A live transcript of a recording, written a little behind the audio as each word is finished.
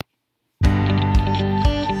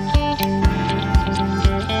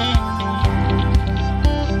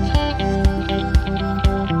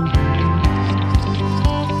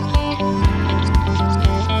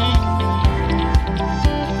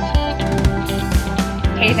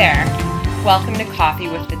Hey there. Welcome to Coffee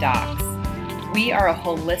with the Docs. We are a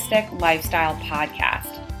holistic lifestyle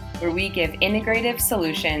podcast where we give integrative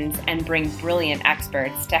solutions and bring brilliant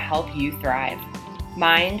experts to help you thrive,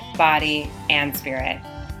 mind, body, and spirit.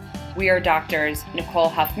 We are doctors Nicole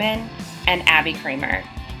Huffman and Abby Kramer,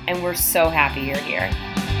 and we're so happy you're here.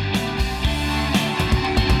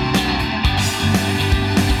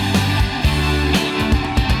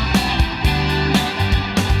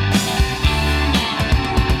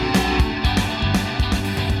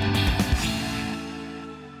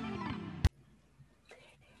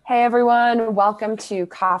 Hey everyone, welcome to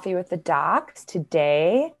Coffee with the Docs.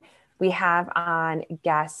 Today we have on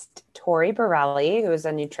guest Torie Borrelli, who is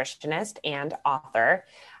a nutritionist and author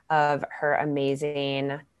of her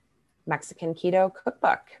amazing Mexican keto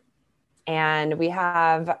cookbook. And we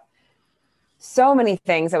have so many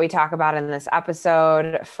things that we talk about in this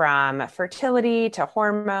episode, from fertility to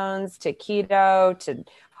hormones to keto to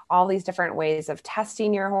all these different ways of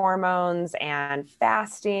testing your hormones and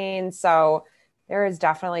fasting. So there is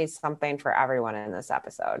definitely something for everyone in this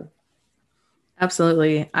episode.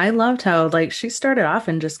 Absolutely. I loved how she started off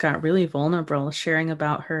and just got really vulnerable, sharing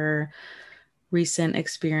about her recent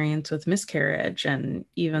experience with miscarriage. And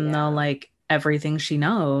even though everything she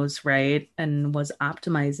knows, right, and was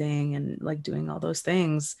optimizing and doing all those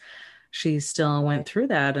things, she still went through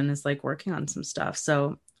that and is working on some stuff.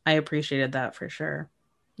 So I appreciated that for sure.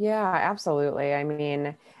 Yeah, absolutely. I mean,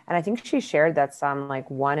 and I think she shared that some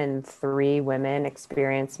 1 in 3 women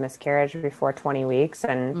experience miscarriage before 20 weeks.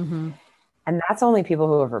 And that's only people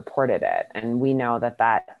who have reported it. And we know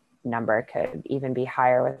that number could even be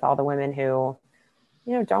higher with all the women who,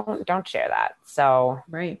 don't share that. So,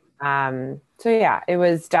 right. So yeah, it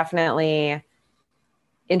was definitely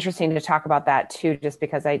interesting to talk about that too, just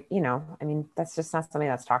because that's just not something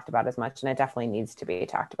that's talked about as much, and it definitely needs to be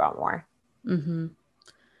talked about more. Mm-hmm.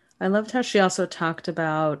 I loved how she also talked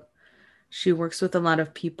about she works with a lot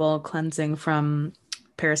of people cleansing from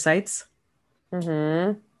parasites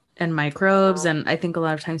and microbes. And I think a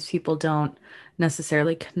lot of times people don't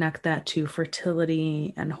necessarily connect that to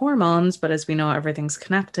fertility and hormones, but as we know, everything's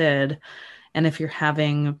connected. And if you're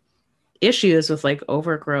having issues with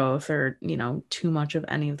overgrowth or, too much of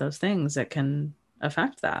any of those things, it can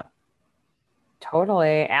affect that.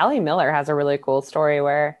 Totally. Allie Miller has a really cool story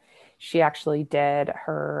where she actually did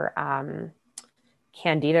her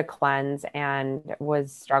candida cleanse and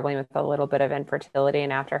was struggling with a little bit of infertility.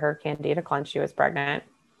 And after her candida cleanse, she was pregnant.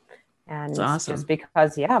 And That's awesome. just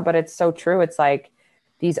because, but it's so true. It's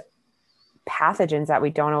these pathogens that we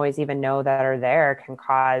don't always even know that are there can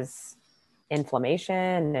cause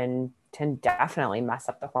inflammation and can definitely mess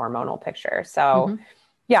up the hormonal picture. So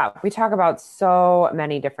yeah, we talk about so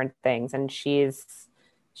many different things, and she's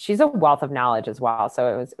a wealth of knowledge as well.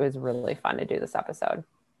 So it was really fun to do this episode.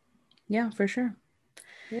 Yeah, for sure.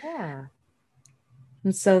 Yeah.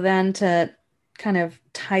 And so then to kind of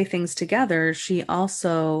tie things together, she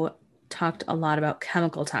also talked a lot about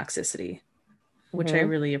chemical toxicity, which I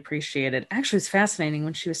really appreciated. Actually, it's fascinating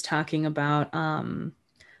when she was talking about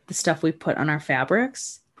the stuff we put on our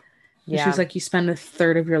fabrics. Yeah. She was like, you spend a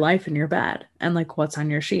third of your life in your bed, and what's on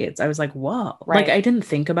your sheets. I was like, whoa. Right. I didn't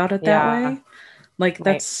think about it that way.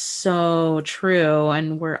 That's so true.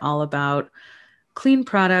 And we're all about clean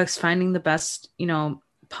products, finding the best,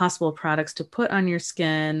 possible products to put on your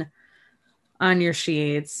skin, on your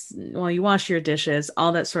sheets, while you wash your dishes,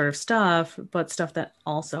 all that sort of stuff, but stuff that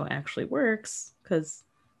also actually works, because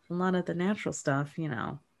a lot of the natural stuff,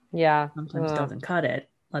 sometimes doesn't cut it.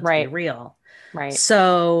 Let's be real. Right.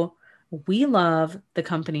 So we love the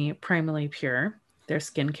company Primarily Pure. Their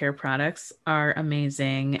skincare products are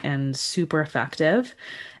amazing and super effective.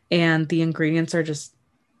 And the ingredients are just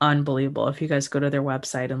unbelievable. If you guys go to their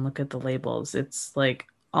website and look at the labels, it's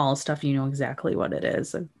all stuff you know exactly what it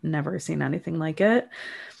is. I've never seen anything like it.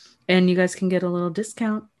 And you guys can get a little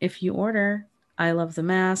discount if you order. I love the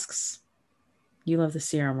masks. You love the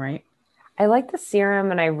serum, right? I like the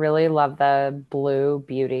serum, and I really love the blue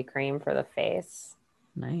beauty cream for the face.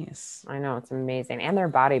 Nice. I know, it's amazing. And their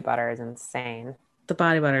body butter is insane. The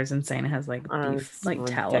body butter is insane. It has beef,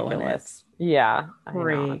 tallow in it. Yeah.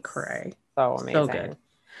 Cray. So amazing. So good.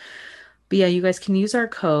 But yeah, you guys can use our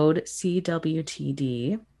code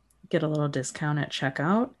CWTD, get a little discount at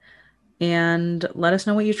checkout, and let us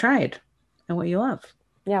know what you tried and what you love.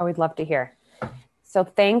 Yeah, we'd love to hear. So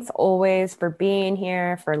thanks always for being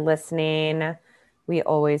here, for listening. We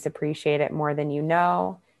always appreciate it more than you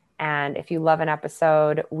know. And if you love an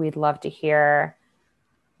episode, we'd love to hear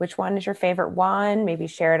which one is your favorite one. Maybe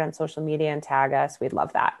share it on social media and tag us. We'd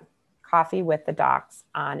love that. Coffee with the Docs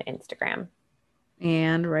on Instagram.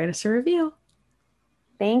 And write us a review.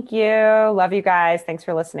 Thank you. Love you guys. Thanks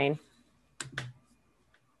for listening.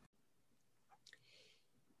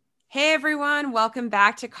 Hey everyone, welcome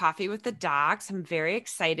back to Coffee with the Docs. I'm very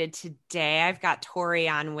excited today. I've got Torie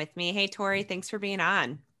on with me. Hey Torie, thanks for being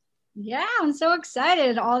on. Yeah, I'm so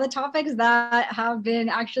excited. All the topics that have been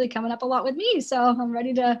actually coming up a lot with me. So I'm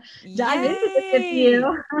ready to dive into this with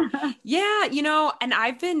you. Yeah, and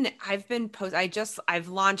I've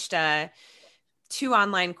launched 2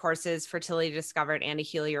 online courses, Fertility Discovered and a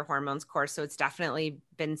Heal Your Hormones course. So it's definitely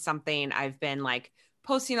been something I've been like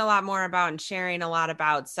posting a lot more about and sharing a lot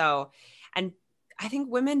about. So, and I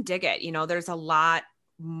think women dig it. There's a lot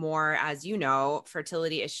more, as you know,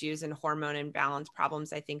 fertility issues and hormone imbalance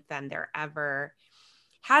problems, I think, than there ever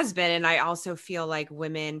has been. And I also feel like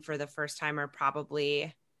women for the first time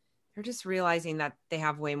they're just realizing that they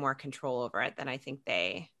have way more control over it than I think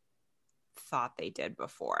they thought they did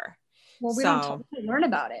before. Well, we don't totally learn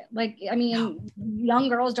about it. Young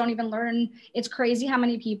girls don't even learn. It's crazy how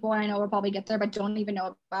many people, and I know we'll probably get there, but don't even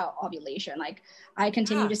know about ovulation. Like I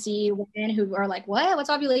continue to see women who are like,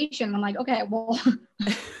 what's ovulation? And I'm like, okay, well,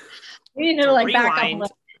 we need to like back up a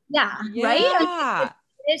little. Yeah. Right.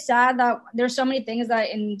 It's sad that there's so many things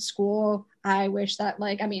that in school I wish that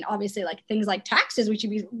obviously like things like taxes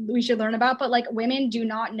we should learn about, but like women do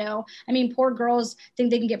not know. Poor girls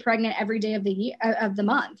think they can get pregnant every day of the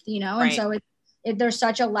month, right. And so there's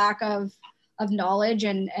such a lack of knowledge,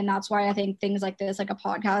 and that's why I think things like this, like a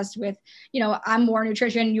podcast with, I'm more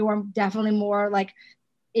nutrition, you are definitely more like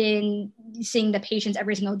in seeing the patients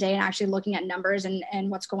every single day and actually looking at numbers and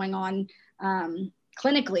what's going on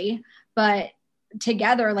clinically, but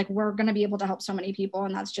together, like we're going to be able to help so many people.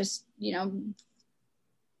 And that's just,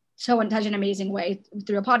 so in such an amazing way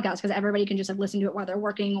through a podcast, because everybody can just like listen to it while they're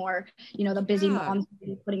working, or, the busy moms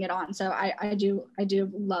putting it on. So I do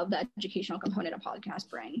love the educational component a podcast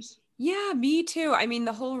brings. Yeah, me too.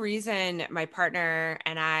 The whole reason my partner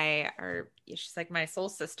and she's like my soul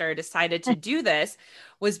sister, decided to do this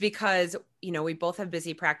was because, we both have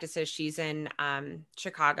busy practices. She's in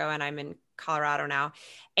Chicago and I'm in Colorado now.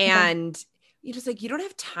 And you don't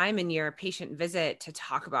have time in your patient visit to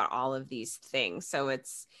talk about all of these things. So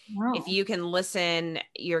if you can listen,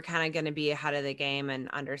 you're kind of going to be ahead of the game and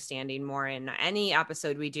understanding more. In any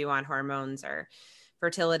episode we do on hormones or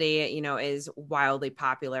fertility, is wildly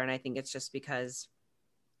popular. And I think it's just because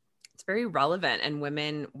it's very relevant and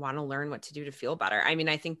women want to learn what to do to feel better.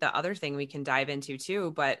 I think the other thing we can dive into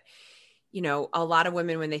too, but a lot of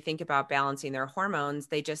women, when they think about balancing their hormones,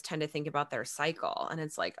 they just tend to think about their cycle. And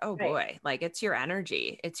it's like, oh boy, like it's your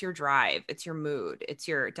energy, it's your drive, it's your mood, it's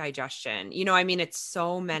your digestion. It's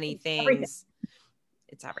so many things.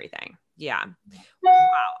 It's everything. Yeah. Wow.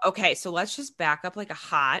 Okay. So let's just back up like a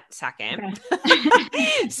hot second.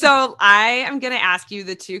 Okay. So I am going to ask you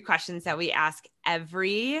the 2 questions that we ask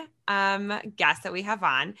every guest that we have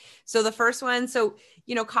on. So the first one,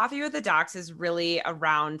 Coffee with the Docs is really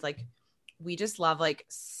around like, we just love like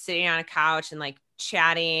sitting on a couch and like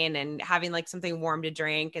chatting and having like something warm to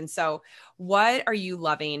drink. And so what are you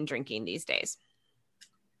loving drinking these days?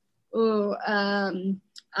 Oh,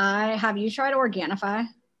 have you tried Organifi?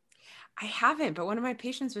 I haven't, but one of my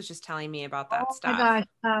patients was just telling me about that stuff. Oh my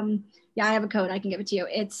gosh. Yeah, I have a code. I can give it to you.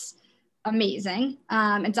 It's amazing.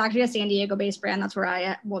 It's actually a San Diego based brand. That's where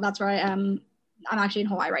I am. I'm actually in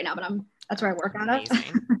Hawaii right now, but that's where I work out of.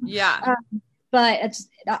 Yeah. But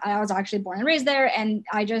I was actually born and raised there. And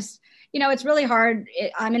I just, it's really hard.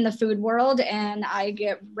 I'm in the food world and I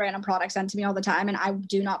get random products sent to me all the time. And I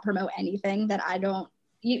do not promote anything that I don't,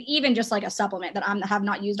 even just like a supplement that I have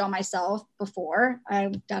not used on myself before.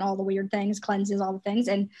 I've done all the weird things, cleanses, all the things.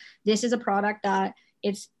 And this is a product that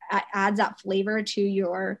adds that flavor to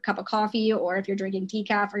your cup of coffee, or if you're drinking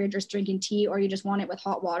decaf or you're just drinking tea, or you just want it with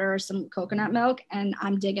hot water or some coconut milk. And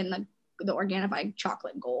I'm digging the Organifi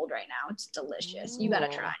chocolate gold right now. It's delicious. You gotta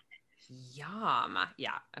try it. Yum.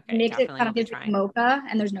 Yeah. Okay. It makes it kind of taste like mocha,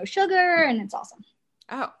 and there's no sugar, and it's awesome.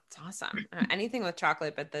 Oh, it's awesome. Anything with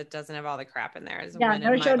chocolate, but that doesn't have all the crap in there is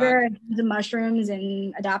no sugar, and mushrooms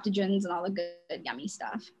and adaptogens and all the good yummy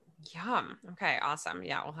stuff. Yum. Okay. Awesome.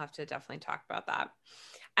 Yeah. We'll have to definitely talk about that.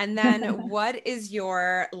 And then what is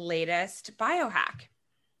your latest biohack?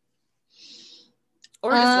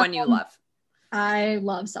 Or just one you love? I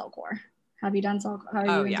love Cellcore. Have you done Cellcore?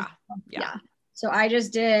 Oh, yeah. So I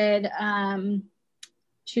just did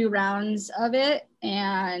 2 rounds of it,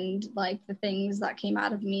 and like the things that came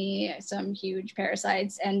out of me, some huge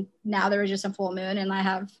parasites. And now there was just a full moon, and I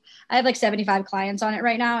have like 75 clients on it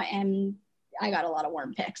right now, and I got a lot of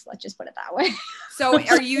worm picks. Let's just put it that way. So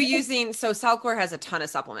are you using, Cellcore has a ton of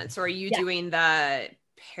supplements. So are you doing the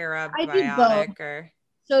parabiotic or?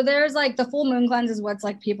 So there's like the full moon cleanse is what's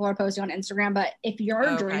like people are posting on Instagram. But if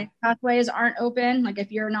your drainage pathways aren't open, like if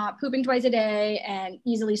you're not pooping twice a day and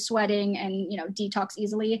easily sweating and, detox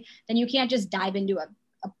easily, then you can't just dive into a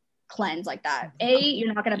cleanse like that.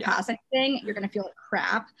 You're not going to pass anything. You're going to feel like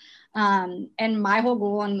crap. And my whole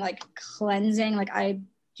goal on like cleansing, like I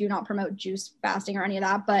do not promote juice fasting or any of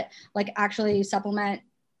that, but like actually supplement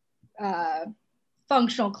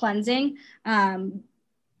functional cleansing.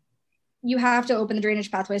 You have to open the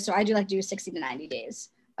drainage pathway. So I do 60 to 90 days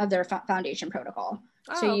of their foundation protocol.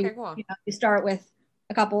 Cool. You start with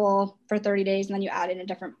a couple for 30 days and then you add in a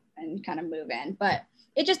different and kind of move in. But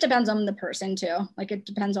it just depends on the person too. Like it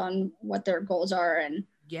depends on what their goals are and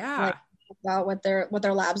about what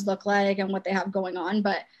their labs look like and what they have going on.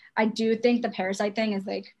 But I do think the parasite thing is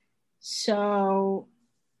like so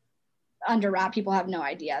under wrap. People have no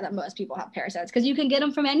idea that most people have parasites because you can get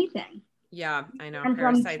them from anything. Yeah, I know.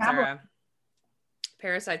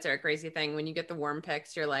 Parasites are a crazy thing. When you get the worm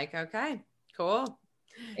picks, you're like, okay, cool.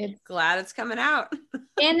 Glad it's coming out.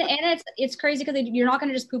 and it's crazy because you're not going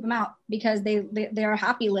to just poop them out because they are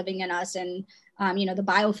happy living in us, and the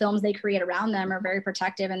biofilms they create around them are very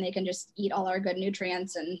protective, and they can just eat all our good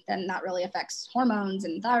nutrients, and then that really affects hormones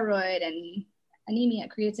and thyroid and anemia. It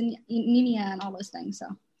creates anemia and all those things. So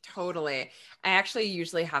totally. I actually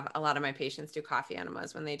usually have a lot of my patients do coffee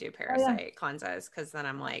enemas when they do parasite cleanses, because then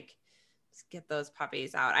I'm like, let's get those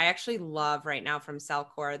puppies out. I actually love right now from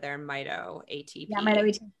Cellcore their Mito ATP. Yeah, Mito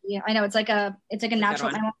ATP. I know it's like a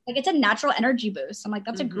natural, like it's a natural energy boost. I'm like,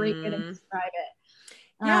 that's a great way to describe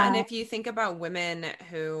it. Yeah, and if you think about women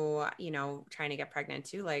who, trying to get pregnant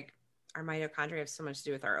too, like our mitochondria have so much to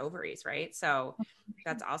do with our ovaries, right? So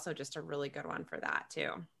that's also just a really good one for that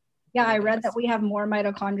too. Yeah, I read that we have more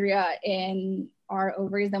mitochondria in our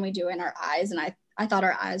ovaries than we do in our eyes, and I thought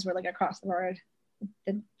our eyes were like across the board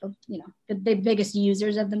the biggest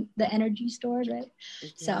users of the energy stores, right?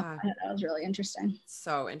 So I thought that was really interesting.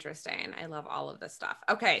 So interesting. I love all of this stuff.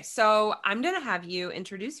 Okay, so I'm gonna have you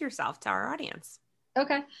introduce yourself to our audience.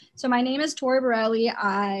 Okay, so my name is Torie Borrelli.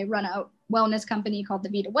 I run a wellness company called the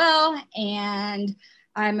Vita Well, and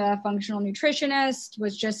I'm a functional nutritionist,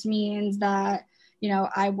 which just means that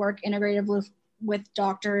I work integrative with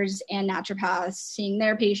doctors and naturopaths, seeing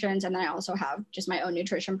their patients, and then I also have just my own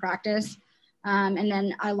nutrition practice. And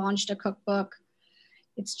then I launched a cookbook.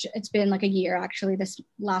 It's been like a year actually this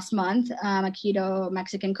last month, a keto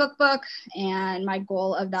Mexican cookbook. And my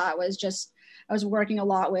goal of that was I was working a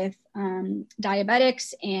lot with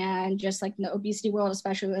diabetics and just like in the obesity world,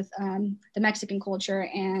 especially with the Mexican culture,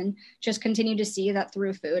 and just continue to see that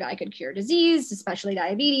through food I could cure disease, especially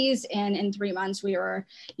diabetes. And in 3 months we were,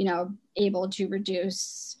 able to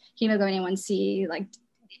reduce hemoglobin A1C, like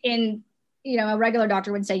in a regular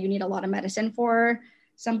doctor would say you need a lot of medicine for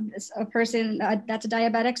a person that's a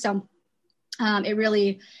diabetic. So it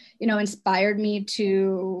really, inspired me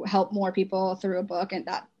to help more people through a book and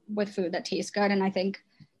that with food that tastes good. And I think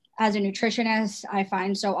as a nutritionist, I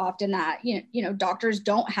find so often that, doctors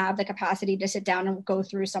don't have the capacity to sit down and go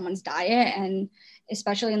through someone's diet. And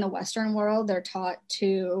especially in the Western world, they're taught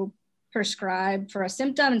to prescribe for a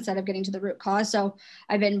symptom instead of getting to the root cause. So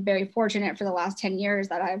I've been very fortunate for the last 10 years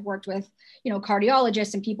that I've worked with,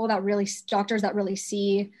 cardiologists and doctors that really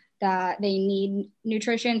see that they need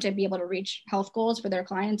nutrition to be able to reach health goals for their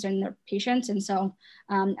clients and their patients. And so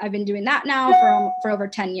I've been doing that now for over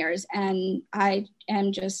 10 years. And I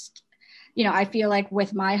am just, I feel like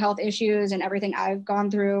with my health issues and everything I've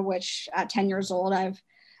gone through, which at 10 years old,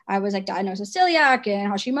 I was like diagnosed with celiac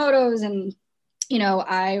and Hashimoto's, and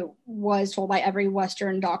I was told by every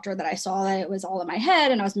Western doctor that I saw that it was all in my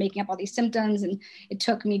head and I was making up all these symptoms. And it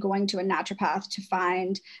took me going to a naturopath to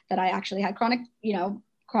find that I actually had chronic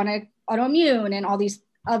autoimmune and all these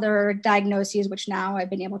other diagnoses, which now I've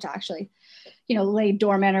been able to actually, lay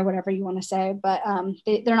dormant or whatever you want to say, but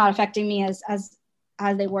they're not affecting me as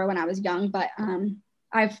they were when I was young. But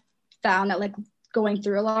I've found that like going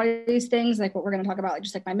through a lot of these things, like what we're going to talk about, like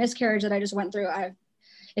just like my miscarriage that I just went through,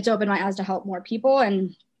 it's opened my eyes to help more people.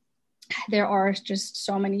 And there are just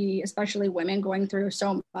so many, especially women, going through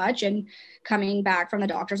so much and coming back from the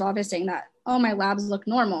doctor's office saying that, oh, my labs look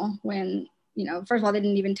normal, when, first of all, they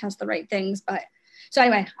didn't even test the right things. But so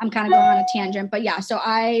anyway, I'm kind of going on a tangent, but yeah, so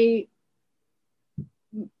I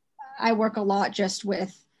work a lot just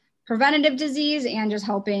with preventative disease and just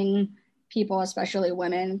helping people, especially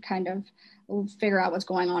women, kind of figure out what's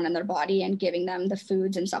going on in their body and giving them the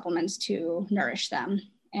foods and supplements to nourish them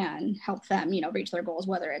and help them, reach their goals,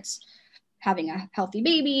 whether it's having a healthy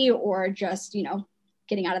baby or just,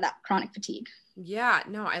 getting out of that chronic fatigue. Yeah,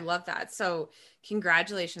 no, I love that. So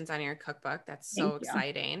congratulations on your cookbook. That's so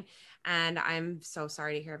exciting. And I'm so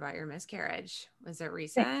sorry to hear about your miscarriage. Was it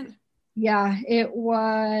recent? Yeah, it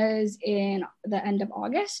was in the end of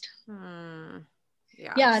August.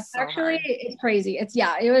 Yeah, it's so actually hard. it's crazy. It's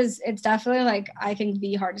definitely like I think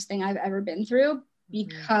the hardest thing I've ever been through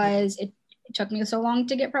because it took me so long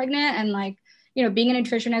to get pregnant, and like, you know, being a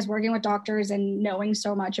nutritionist, working with doctors and knowing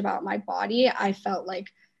so much about my body, I felt like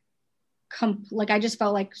I just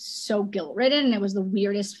felt like so guilt ridden, and it was the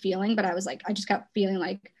weirdest feeling. But I was like, I just kept feeling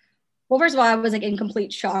like, well, first of all, I was like in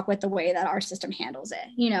complete shock with the way that our system handles it.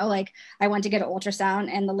 You know, like I went to get an ultrasound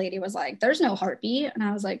and the lady was like, there's no heartbeat. And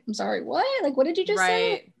I was like, I'm sorry, what? Like, what did you just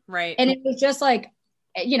say? Right. And it was just like,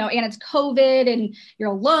 you know, and it's COVID and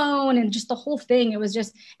you're alone and just the whole thing. It was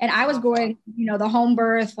just, and I was going, you know, the home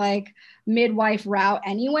birth, like midwife route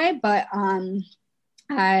anyway. But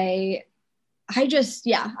I just,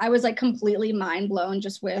 yeah, I was like completely mind blown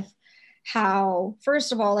just with how,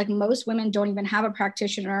 first of all, like most women don't even have a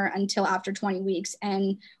practitioner until after 20 weeks.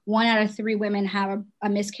 And 1 out of 3 women have a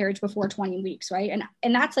miscarriage before 20 weeks, right?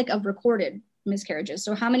 And that's like of recorded miscarriages.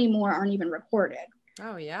 So how many more aren't even recorded?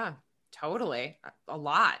 Oh, yeah, totally. A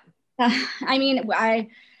lot. I mean,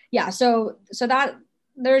 so that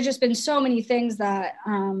there's just been so many things that,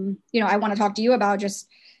 you know, I want to talk to you about just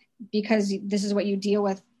because this is what you deal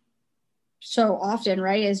with so often,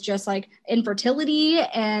 right? Is just like infertility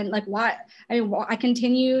and like why I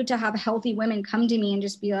continue to have healthy women come to me and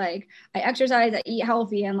just be like, I exercise, I eat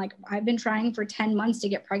healthy, and like I've been trying for 10 months to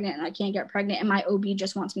get pregnant and I can't get pregnant, and my OB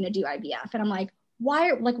just wants me to do IVF. And I'm like,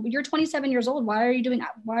 why? Like, you're 27 years old, why are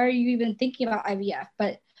you even thinking about IVF?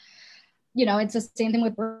 But you know, it's the same thing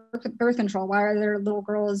with birth control. Why are there little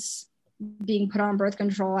girls being put on birth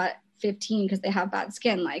control at 15 because they have bad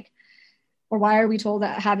skin? Like, or why are we told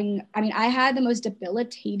that I had the most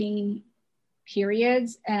debilitating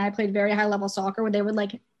periods, and I played very high level soccer where they would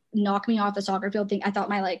like knock me off the soccer field. I thought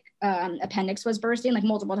my like appendix was bursting, like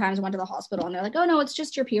multiple times. I went to the hospital and they're like, oh no, it's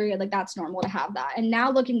just your period. Like that's normal to have that. And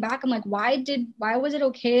now looking back, I'm like, why was it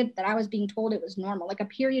okay that I was being told it was normal? Like a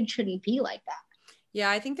period shouldn't be like that. Yeah,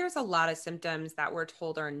 I think there's a lot of symptoms that we're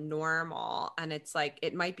told are normal, and it's like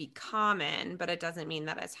it might be common, but it doesn't mean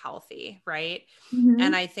that it's healthy, right? Mm-hmm.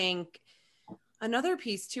 And I think another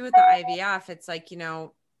piece too with the IVF, it's like, you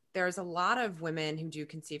know, there's a lot of women who do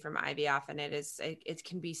conceive from IVF, and it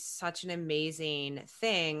can be such an amazing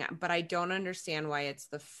thing, but I don't understand why it's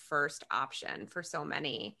the first option for so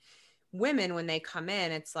many women. When they come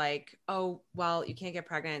in, it's like, oh, well, you can't get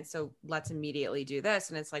pregnant, so let's immediately do this.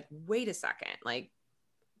 And it's like, wait a second, like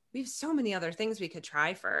we have so many other things we could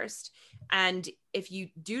try first. And if you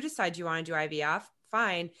do decide you want to do IVF,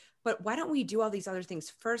 fine. But why don't we do all these other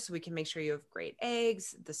things first so we can make sure you have great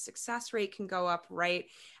eggs, the success rate can go up, right?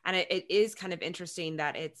 And it is kind of interesting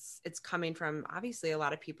that it's coming from, obviously, a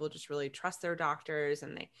lot of people just really trust their doctors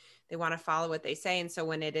and they want to follow what they say. And so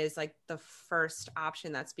when it is like the first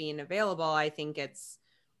option that's being available, I think it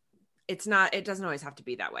doesn't always have to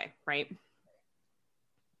be that way, right?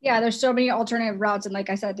 Yeah, there's so many alternative routes. And like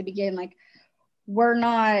I said at the beginning, like we're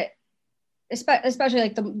not, especially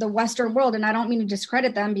like the Western world, and I don't mean to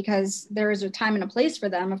discredit them because there is a time and a place for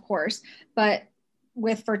them, of course, but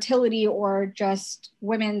with fertility or just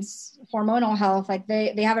women's hormonal health, like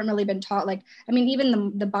they haven't really been taught. Like, I mean,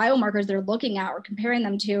 even the biomarkers they're looking at or comparing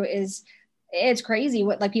them to it's crazy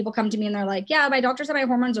what, like, people come to me and they're like, yeah, my doctor said my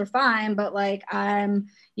hormones are fine, but like I'm,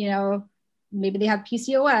 you know, maybe they have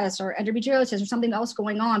PCOS or endometriosis or something else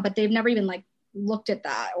going on, but they've never even like looked at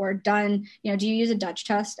that or done, you know, do you use a Dutch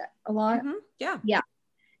test a lot? Mm-hmm. Yeah. Yeah.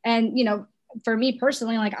 And, you know, for me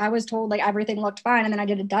personally, like I was told like everything looked fine. And then I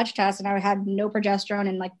did a Dutch test and I had no progesterone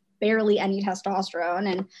and like barely any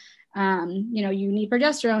testosterone. And, you know, you need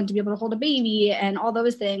progesterone to be able to hold a baby and all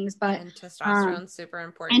those things. But and testosterone's super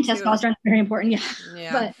important. And testosterone's very important. Yeah.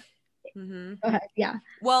 Yeah. But mm-hmm. Go ahead. Yeah.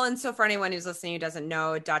 Well, and so for anyone who's listening who doesn't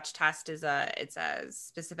know, Dutch test it's a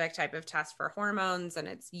specific type of test for hormones, and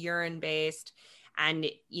it's urine based. And,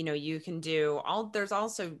 you know, you can do there's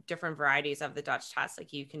also different varieties of the Dutch test.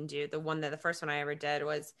 Like you can do the first one I ever did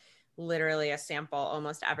was literally a sample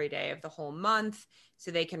almost every day of the whole month.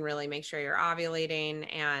 So they can really make sure you're ovulating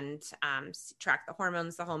and track the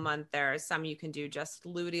hormones the whole month. There's some you can do just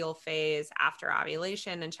luteal phase after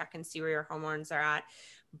ovulation and check and see where your hormones are at.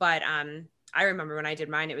 But I remember when I did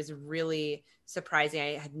mine, it was really surprising.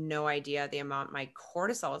 I had no idea the amount my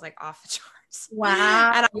cortisol was like off the charts.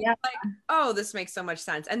 Wow. And I was like, oh, this makes so much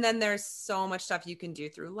sense. And then there's so much stuff you can do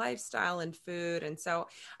through lifestyle and food. And so,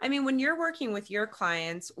 I mean, when you're working with your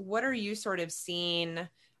clients, what are you sort of seeing,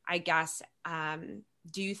 I guess,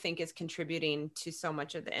 do you think is contributing to so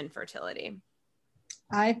much of the infertility?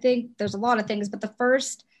 I think there's a lot of things, but the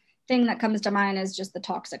first thing that comes to mind is just the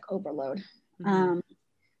toxic overload.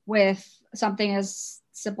 With something as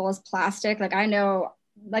simple as plastic. Like I know,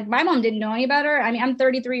 like my mom didn't know any better. I mean, I'm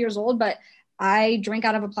 33 years old, but I drank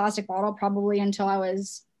out of a plastic bottle probably until I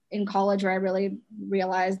was in college, where I really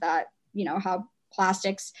realized that, you know, how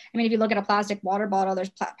plastics, I mean, if you look at a plastic water bottle,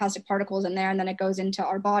 there's plastic particles in there, and then it goes into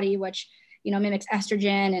our body, which, you know, mimics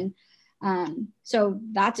estrogen. And so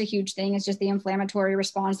that's a huge thing. It's just the inflammatory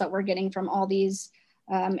response that we're getting from all these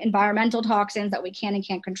environmental toxins that we can and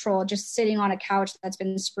can't control, just sitting on a couch that's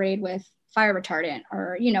been sprayed with fire retardant,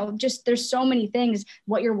 or, you know, just there's so many things,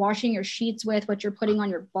 what you're washing your sheets with, what you're putting on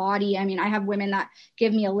your body. I mean, I have women that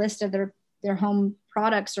give me a list of their home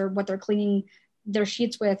products or what they're cleaning their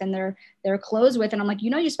sheets with and their clothes with. And I'm like, you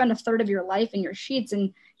know, you spend a third of your life in your sheets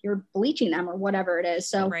and you're bleaching them or whatever it is.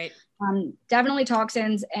 So right. Definitely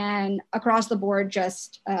toxins, and across the board,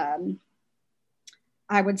 just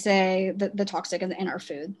I would say the toxic in our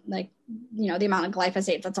food, like, you know, the amount of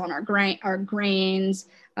glyphosate that's on our grains,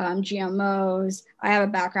 GMOs. I have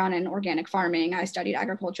a background in organic farming. I studied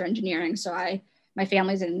agriculture engineering. So my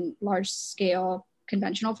family's in large scale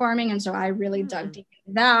conventional farming. And so I really dug deep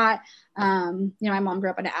into that. You know, my mom grew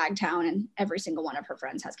up in an ag town, and every single one of her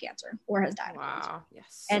friends has cancer or has died. Wow.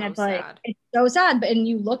 Yes. And so it's like, sad. it's so sad. But, and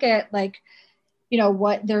you look at, like, you know,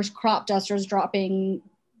 what there's crop dusters dropping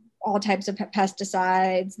all types of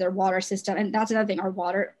pesticides, their water system. And that's another thing,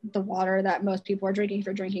 the water that most people are drinking, if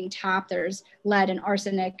you're drinking tap, there's lead and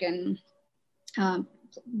arsenic, and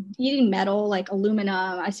eating metal, like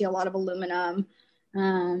aluminum. I see a lot of aluminum.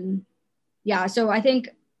 Yeah. So I think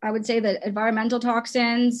I would say that environmental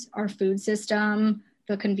toxins, our food system,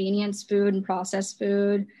 the convenience food and processed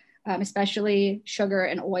food, especially sugar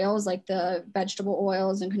and oils, like the vegetable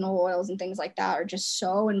oils and canola oils and things like that, are just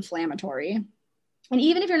so inflammatory. And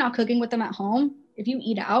even if you're not cooking with them at home, if you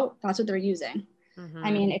eat out, that's what they're using. I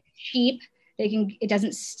mean, it's cheap. It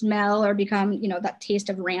doesn't smell or become, you know, that taste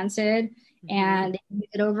of rancid, and they use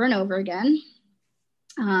it over and over again.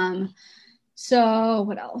 So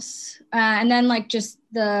what else? And then, like, just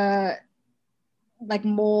the, like,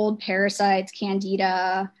 mold, parasites,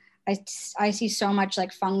 candida. I see so much,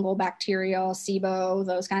 like, fungal, bacterial, SIBO,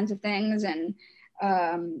 those kinds of things. And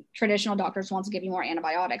traditional doctors want to give you more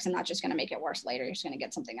antibiotics, and that's just going to make it worse later. You're just going to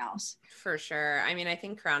get something else. For sure. I mean, I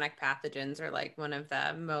think chronic pathogens are like one of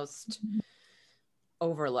the most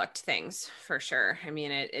overlooked things, for sure. I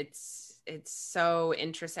mean, it's so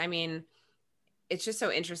interesting. I mean, it's just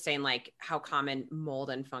so interesting, like, how common mold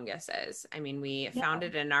and fungus is. I mean, we found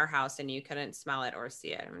it in our house and you couldn't smell it or see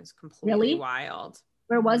it. It was completely wild.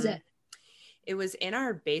 Where was it? It was in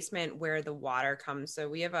our basement where the water comes. So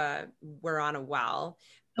we're on a well,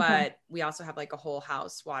 but we also have, like, a whole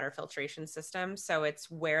house water filtration system. So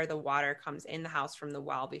it's where the water comes in the house from the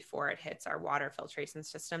well before it hits our water filtration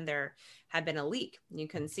system. There had been a leak. You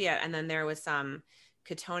couldn't see it. And then there was some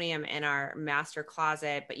Catonium in our master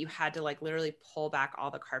closet, but you had to, like, literally pull back all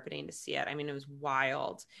the carpeting to see it. I mean, it was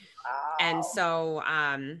wild. Wow. And so,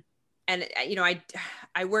 and, you know,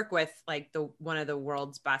 I work with, like, one of the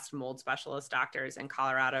world's best mold specialist doctors in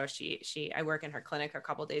Colorado. I work in her clinic a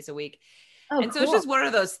couple days a week. And so it's just one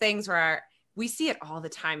of those things where we see it all the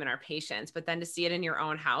time in our patients, but then to see it in your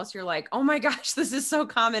own house, you're like, oh my gosh, this is so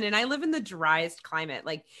common. And I live in the driest climate.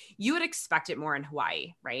 Like, you would expect it more in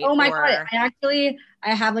Hawaii, right? Oh my God.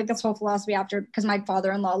 I have, like, this whole philosophy because my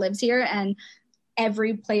father-in-law lives here, and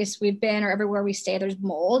every place we've been or everywhere we stay, there's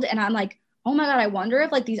mold. And I'm like, oh my God, I wonder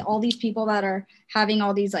if, like, all these people that are having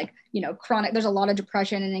all these, like, you know, there's a lot of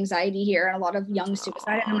depression and anxiety here, and a lot of young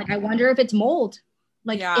suicide. And I'm like, I wonder if it's mold.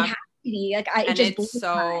 Like, it has to be. Like, it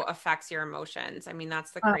so affects your emotions. I mean,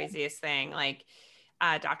 that's the craziest thing. Like,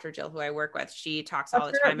 Dr. Jill, who I work with, she talks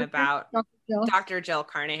all the time about Dr. Jill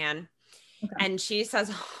Carnahan. Okay. And she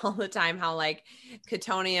says all the time how, like,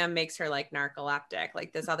 Catonium makes her, like, narcoleptic.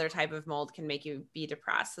 Like, this other type of mold can make you be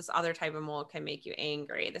depressed. This other type of mold can make you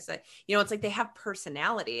angry. You know, it's like they have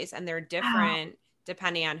personalities, and they're different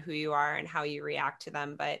depending on who you are and how you react to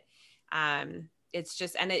them. But it's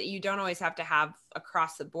just, and you don't always have to have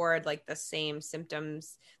across the board, like, the same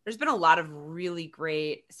symptoms. There's been a lot of really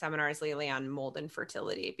great seminars lately on mold and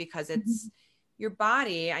fertility, because it's your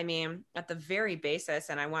body. I mean, at the very basis,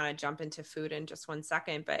 and I want to jump into food in just one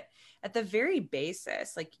second, but at the very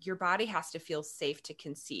basis, like, your body has to feel safe to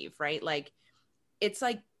conceive, right? Like, it's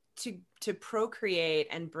like to procreate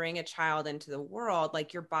and bring a child into the world,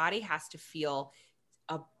 like, your body has to feel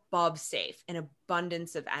above safe, an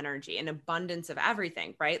abundance of energy, an abundance of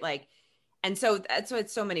everything, right? Like, and so that's what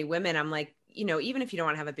so many women, I'm like, you know, even if you don't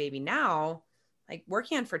want to have a baby now, like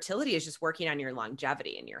working on fertility is just working on your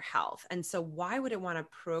longevity and your health. And so why would it want to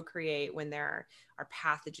procreate when there are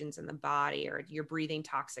pathogens in the body, or you're breathing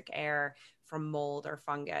toxic air from mold or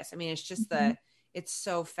fungus? I mean, it's just it's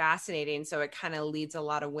so fascinating. So it kind of leads a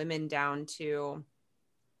lot of women down to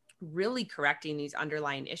really correcting these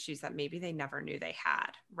underlying issues that maybe they never knew they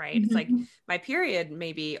had, right? It's like my period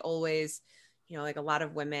maybe always, you know, like a lot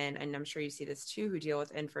of women, and I'm sure you see this too, who deal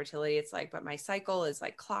with infertility. It's like, but my cycle is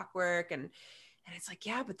like clockwork. And it's like,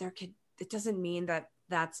 yeah, but it doesn't mean that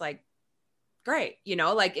that's like great, you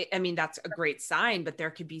know, like, I mean, that's a great sign, but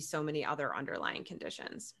there could be so many other underlying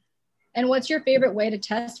conditions. And what's your favorite way to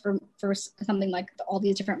test for something like all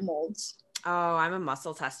these different molds? Oh, I'm a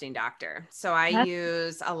muscle testing doctor. So I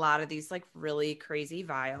use a lot of these like really crazy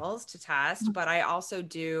vials to test, but I also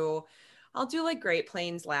I'll do like Great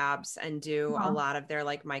Plains Labs and do a lot of their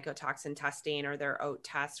like mycotoxin testing or their oat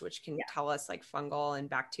test, which can tell us like fungal and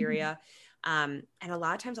bacteria. And a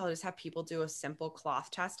lot of times I'll just have people do a simple cloth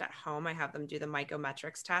test at home. I have them do the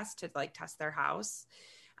mycometrics test to like test their house.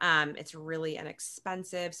 It's really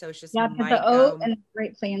inexpensive. So it's just the oat and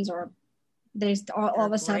Great Plains are there's all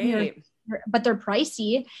of a sudden but they're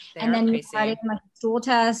pricey. And then you add in like a stool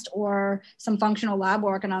test or some functional lab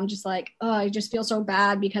work, and I'm just like, oh, I just feel so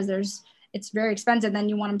bad because it's very expensive. Then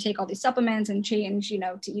you want to take all these supplements and change, you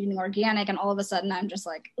know, to eating organic, and all of a sudden I'm just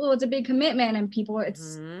like, oh, it's a big commitment, and people,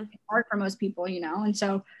 it's hard for most people, you know. And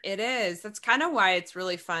so it is. That's kind of why it's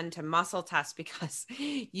really fun to muscle test, because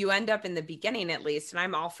you end up in the beginning, at least, and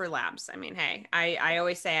I'm all for labs. I mean, hey, I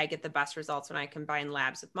always say I get the best results when I combine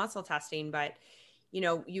labs with muscle testing, but you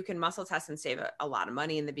know, you can muscle test and save a lot of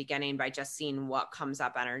money in the beginning by just seeing what comes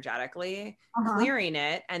up energetically, clearing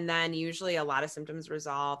it. And then usually a lot of symptoms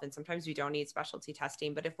resolve. And sometimes we don't need specialty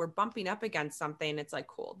testing, but if we're bumping up against something, it's like,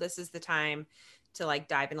 cool, this is the time to like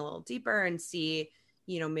dive in a little deeper and see,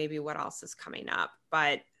 you know, maybe what else is coming up.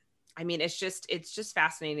 But I mean, it's just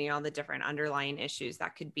fascinating, all the different underlying issues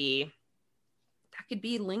that could be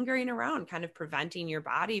lingering around, kind of preventing your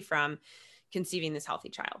body from conceiving this healthy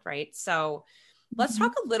child. Right. So let's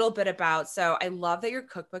talk a little bit about, so I love that your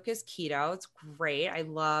cookbook is keto. It's great. I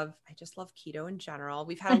just love keto in general.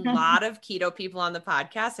 We've had a lot of keto people on the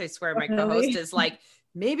podcast. I swear my co-host is like,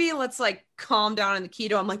 maybe let's like calm down on the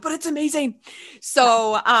keto. I'm like, but it's amazing.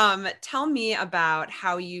 So tell me about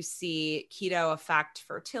how you see keto affect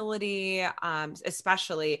fertility,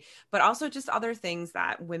 especially, but also just other things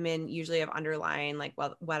that women usually have underlying, like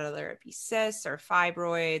whether it be cysts or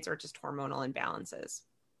fibroids or just hormonal imbalances.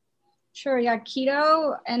 Sure. Yeah.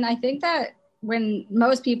 Keto. And I think that when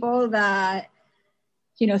most people that,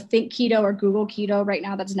 you know, think keto or Google keto right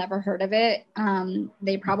now, that's never heard of it,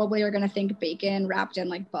 they probably are going to think bacon wrapped in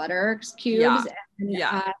like butter cubes.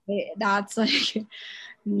 That's like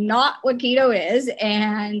not what keto is.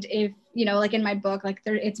 And if, you know, like in my book, like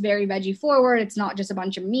it's very veggie forward. It's not just a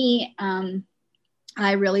bunch of meat.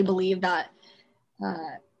 I really believe that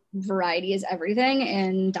variety is everything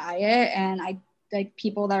in diet. And I like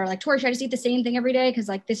people that are like, Torie, should I just eat the same thing every day because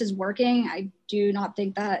like this is working? I do not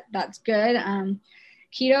think that that's good.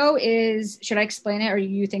 Keto is, should I explain it, or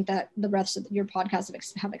you think that the rest of your podcast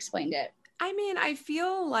have explained it? I mean, I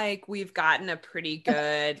feel like we've gotten a pretty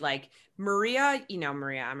good, like Maria, you know,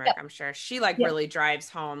 Maria Emmerich, I'm sure she like really drives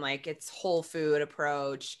home, like it's whole food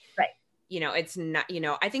approach. Right. You know, it's not, you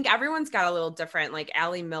know, I think everyone's got a little different, like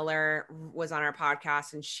Allie Miller was on our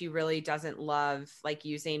podcast and she really doesn't love like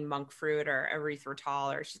using monk fruit or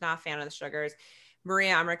erythritol, or she's not a fan of the sugars.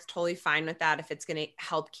 Maria Emmerich's totally fine with that if it's going to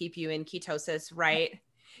help keep you in ketosis, right?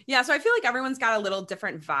 Yeah. So I feel like everyone's got a little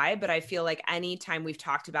different vibe, but I feel like anytime we've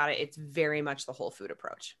talked about it, it's very much the whole food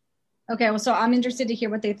approach. Okay. Well, so I'm interested to hear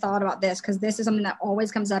what they thought about this, because this is something that always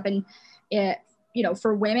comes up, and it, you know,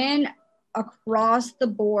 for women across the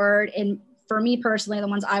board, and for me personally, the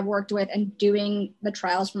ones I've worked with and doing the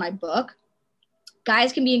trials for my book,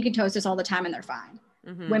 guys can be in ketosis all the time and they're fine.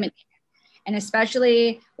 Women can't. And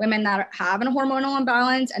especially women that have a hormonal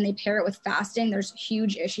imbalance and they pair it with fasting, there's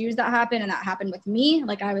huge issues that happen. And that happened with me.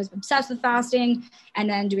 Like I was obsessed with fasting and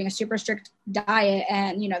then doing a super strict diet.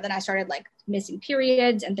 And, you know, then I started like missing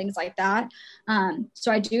periods and things like that.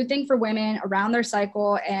 So I do think for women around their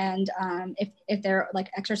cycle, and if they're like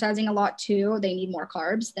exercising a lot too, they need more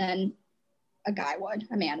carbs than a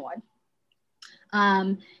man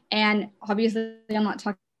would. And obviously I'm not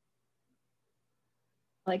talking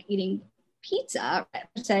like eating pizza, I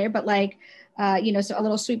would say, but like, you know, so a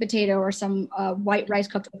little sweet potato or some white rice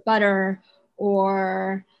cooked with butter,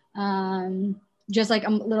 or just like a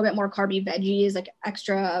little bit more carby veggies, like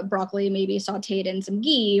extra broccoli, maybe sauteed in some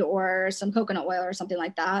ghee or some coconut oil or something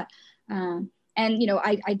like that. And,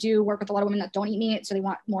 I do work with a lot of women that don't eat meat. So they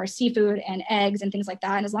want more seafood and eggs and things like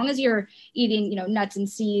that. And as long as you're eating, nuts and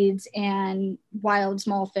seeds and wild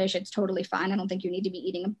small fish, it's totally fine. I don't think you need to be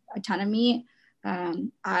eating a ton of meat.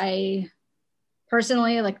 I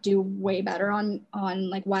personally do way better on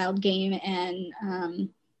like wild game and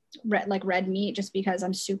red meat, just because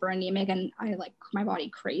I'm super anemic and my body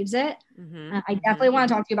craves it. I definitely want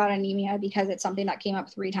to talk to you about anemia, because it's something that came up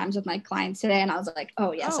 3 times with my clients today. And I was like,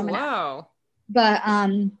 oh yes, I'm gonna.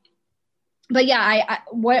 But yeah,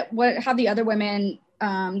 what have the other women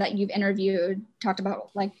that you've interviewed talked about,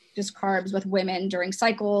 like just carbs with women during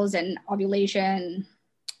cycles and ovulation?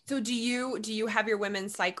 So do you have your women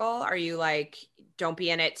cycle? Are you like, don't be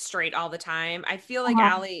in it straight all the time? I feel like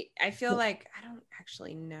I don't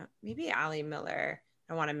actually know, maybe Allie Miller,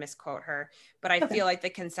 I don't want to misquote her, but I feel like the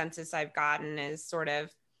consensus I've gotten is sort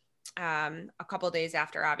of a couple days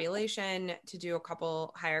after ovulation to do a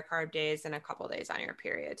couple higher carb days, and a couple days on your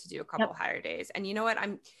period to do a couple higher days. And you know what?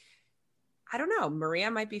 I don't know.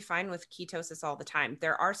 Maria might be fine with ketosis all the time.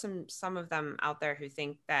 There are some of them out there who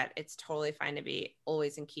think that it's totally fine to be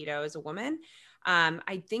always in keto as a woman.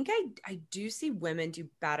 I think I do see women do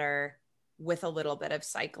better with a little bit of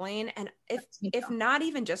cycling, and if not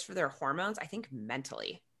even just for their hormones, I think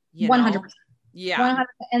mentally, 100%. Yeah.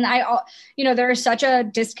 100%. And there is such a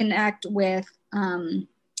disconnect with, and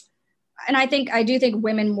I do think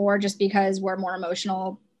women more, just because we're more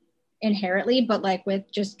emotional inherently, but like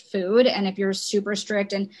with just food. And if you're super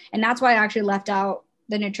strict, and that's why I actually left out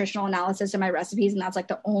the nutritional analysis in my recipes. And that's like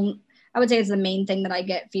I would say it's the main thing that I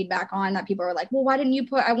get feedback on, that people are like, well, why didn't you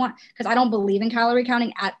because I don't believe in calorie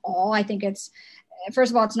counting at all. I think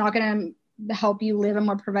first of all, it's not going to help you live a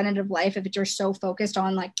more preventative life if you're so focused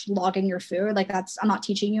on like logging your food. Like I'm not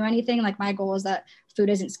teaching you anything. Like my goal is that food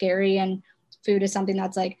isn't scary, and food is something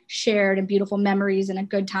that's like shared and beautiful memories and a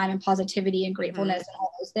good time and positivity and gratefulness and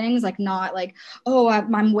all those things. Like not like, oh,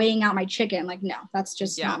 I'm weighing out my chicken. Like, no, that's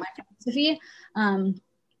just not my philosophy.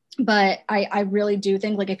 But I really do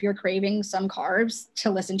think, like, if you're craving some carbs,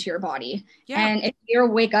 to listen to your body. And if you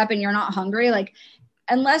wake up and you're not hungry, like,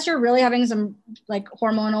 unless you're really having some like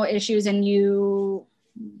hormonal issues and you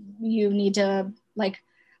need to, like,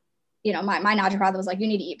 my naturopath was like, you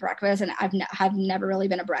need to eat breakfast. And I've never really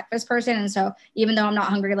been a breakfast person. And so even though I'm not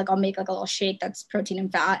hungry, like I'll make like a little shake that's protein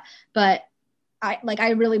and fat, but I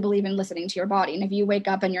really believe in listening to your body. And if you wake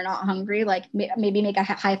up and you're not hungry, like maybe make a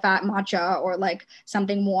high fat matcha, or like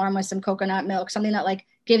something warm with some coconut milk, something that like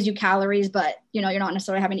gives you calories, but you're not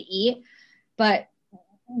necessarily having to eat. But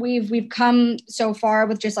we've come so far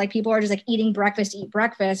with just like, people are just like eat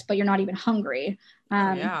breakfast, but you're not even hungry.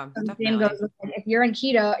 The same goes with, like, if you're in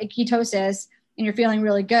ketosis and you're feeling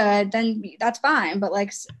really good, then that's fine. But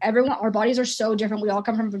like our bodies are so different. We all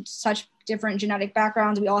come from such different genetic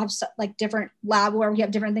backgrounds. We all have like different lab where we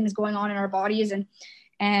have different things going on in our bodies.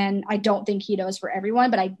 And I don't think keto is for everyone,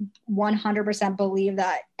 but I 100% believe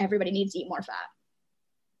that everybody needs to eat more fat.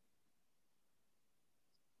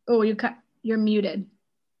 Oh, you're muted.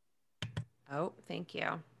 Oh, thank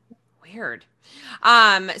you. Weird.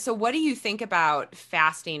 So what do you think about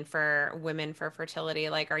fasting for women for fertility?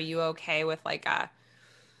 Like, are you okay with like a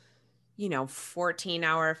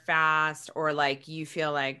 14-hour fast, or like you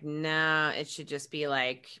feel like, nah, it should just be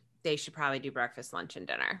like, they should probably do breakfast, lunch, and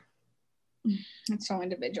dinner? It's so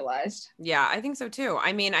individualized. Yeah, I think so too.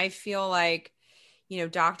 I mean, I feel like,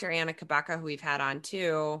 Dr. Anna Kabeka, who we've had on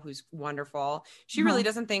too, who's wonderful, she really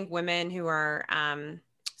doesn't think women who are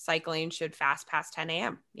cycling should fast past 10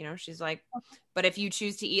 a.m. She's like, but if you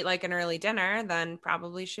choose to eat like an early dinner, then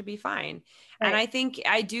probably should be fine. Right. And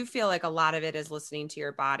I do feel like a lot of it is listening to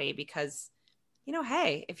your body, because,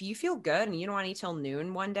 hey, if you feel good and you don't want to eat till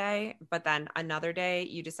noon one day, but then another day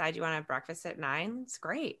you decide you want to have breakfast at 9, it's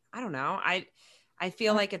great. I don't know. I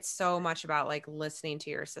feel like it's so much about like listening to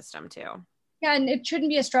your system too. Yeah, and it shouldn't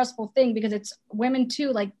be a stressful thing, because it's women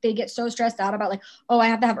too. Like they get so stressed out about like, oh, I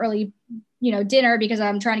have to have early, dinner because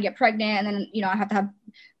I'm trying to get pregnant. And then, I have to have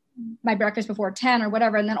my breakfast before 10 or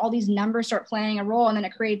whatever. And then all these numbers start playing a role, and then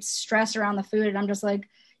it creates stress around the food. And I'm just like,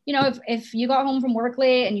 if you got home from work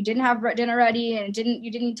late and you didn't have dinner ready and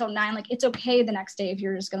you didn't eat till 9, like it's okay the next day if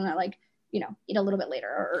you're just going to like, eat a little bit later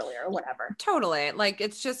or earlier or whatever. Totally. Like,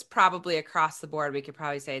 it's just probably across the board. We could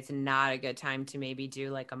probably say it's not a good time to maybe do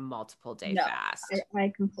like a multiple day fast.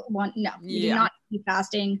 You do not be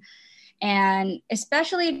fasting. And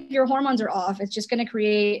especially if your hormones are off, it's just going to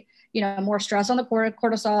create, more stress on the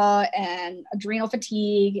cortisol and adrenal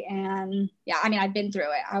fatigue. And I mean, I've been through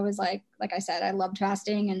it. I was like I said, I loved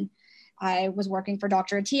fasting, and I was working for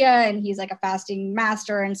Dr. Attia, and he's like a fasting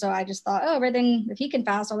master. And so I just thought, oh, everything, if he can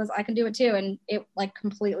fast all this, I can do it too. And it like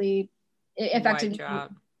completely it affected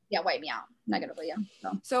wipe me out negatively. Yeah.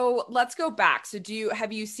 So let's go back. So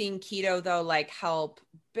have you seen keto though, like help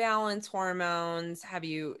balance hormones? Have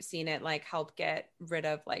you seen it like help get rid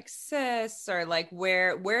of like cysts, or like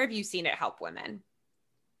where have you seen it help women?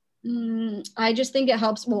 I just think it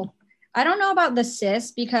helps. Well, I don't know about the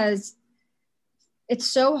cysts because it's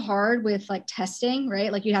so hard with like testing,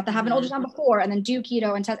 right? Like you have to have an ultrasound before and then do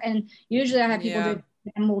keto and test. And usually I have people do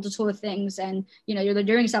a multitude of things, and they're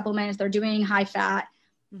doing supplements, they're doing high fat.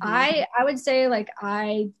 I would say like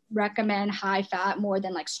I recommend high fat more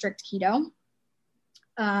than like strict keto,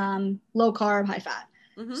 low carb, high fat.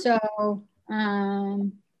 So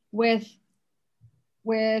with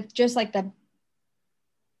just like the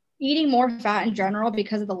eating more fat in general,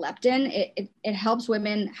 because of the leptin, it helps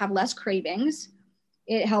women have less cravings.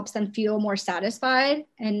 It helps them feel more satisfied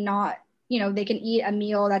and not, they can eat a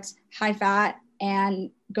meal that's high fat and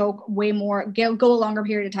go a longer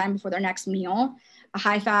period of time before their next meal. A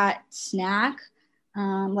high fat snack,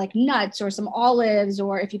 like nuts or some olives,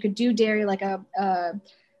 or if you could do dairy, like a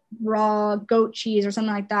raw goat cheese or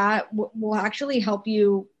something like that, will actually help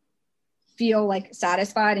you feel like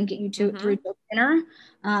satisfied and get you through to dinner,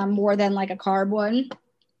 more than like a carb one.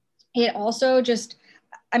 It also just,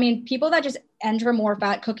 people that just enter more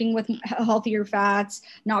fat, cooking with healthier fats,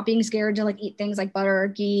 not being scared to like eat things like butter or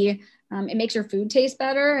ghee, it makes your food taste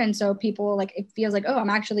better. And so people like, it feels like, oh, I'm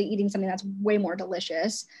actually eating something that's way more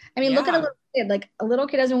delicious. Look at a little kid. Like a little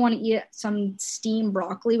kid doesn't want to eat some steamed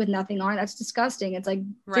broccoli with nothing on it. That's disgusting. It's like,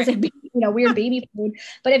 tastes like weird baby food.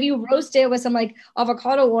 But if you roast it with some like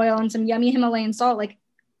avocado oil and some yummy Himalayan salt, like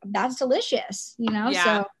that's delicious, Yeah,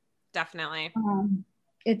 so definitely.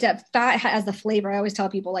 Fat has the flavor. I always tell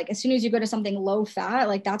people, like, as soon as you go to something low fat,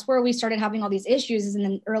 like that's where we started having all these issues, is in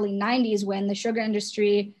the early 90s when the sugar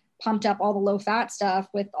industry pumped up all the low fat stuff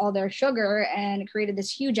with all their sugar, and it created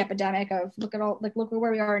this huge epidemic of look at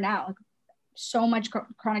where we are now, like so much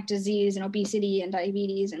chronic disease and obesity and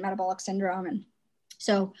diabetes and metabolic syndrome. And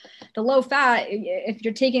so the low fat, if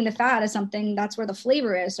you're taking the fat as something, that's where the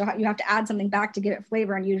flavor is. So you have to add something back to give it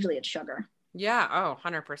flavor, and usually it's sugar. Yeah. Oh,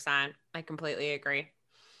 100%. I completely agree.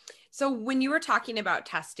 So when you were talking about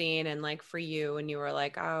testing and like for you, and you were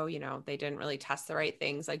like, oh, they didn't really test the right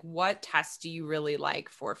things, like what tests do you really like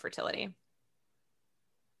for fertility?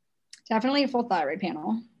 Definitely a full thyroid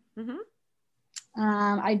panel.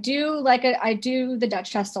 I do the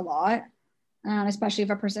Dutch test a lot, especially if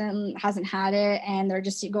a person hasn't had it and they're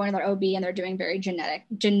just going to their OB and they're doing very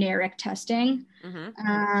generic testing.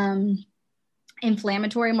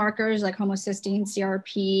 Inflammatory markers like homocysteine,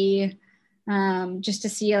 CRP, just to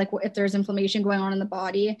see like if there's inflammation going on in the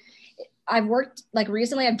body.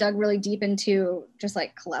 Recently I've dug really deep into just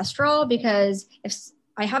like cholesterol, because if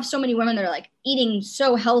I have so many women that are like eating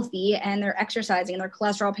so healthy and they're exercising and their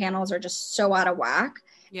cholesterol panels are just so out of whack.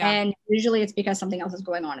 And usually it's because something else is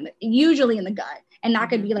going on usually in the gut. And that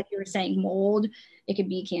could be, like you were saying, mold. It could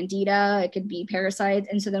be candida. It could be parasites.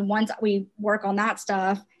 And so then once we work on that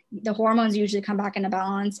stuff, the hormones usually come back into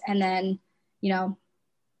balance, and then,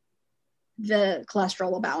 the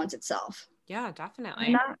cholesterol will balance itself. Yeah,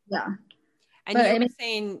 definitely. Yeah. And you were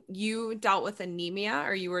saying you dealt with anemia,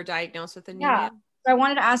 or you were diagnosed with anemia? Yeah. So I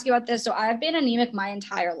wanted to ask you about this. So I've been anemic my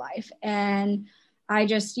entire life, and I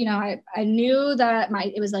just, I knew that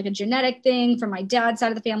it was like a genetic thing from my dad's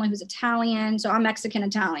side of the family, who's Italian. So I'm Mexican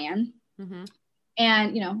Italian.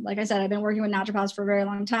 And, like I said, I've been working with naturopaths for a very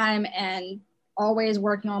long time and always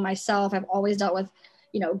working on myself. I've always dealt with,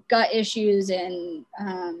 gut issues and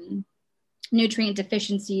nutrient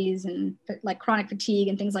deficiencies and like chronic fatigue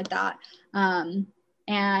and things like that. And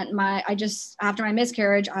after my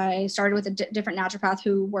miscarriage, I started with a different naturopath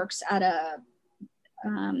who works at a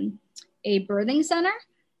birthing center.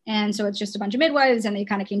 And so it's just a bunch of midwives, and they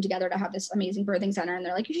kind of came together to have this amazing birthing center. And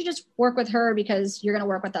they're like, you should just work with her because you're going to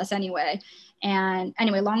work with us anyway. And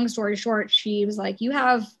anyway, long story short, she was like, you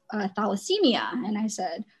have thalassemia. And I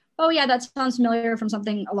said, oh yeah, that sounds familiar from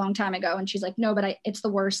something a long time ago. And she's like, no, but it's the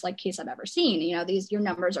worst case I've ever seen. Your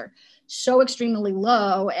numbers are so extremely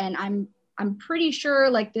low. And I'm pretty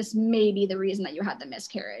sure this may be the reason that you had the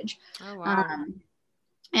miscarriage. Oh, wow.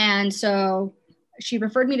 And so she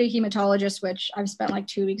referred me to a hematologist, which I've spent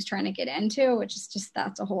 2 weeks trying to get into, which is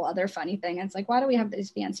that's a whole other funny thing. It's like, why do we have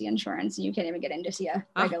this fancy insurance and you can't even get in to see a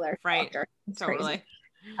regular doctor? It's totally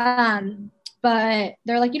crazy. But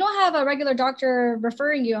they're like, you don't have a regular doctor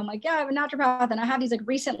referring you. I'm like, yeah, I have a naturopath and I have these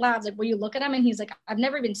recent labs. Will you look at them? And he's like, I've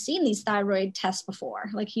never even seen these thyroid tests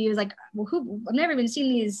before. He was like, well, I've never even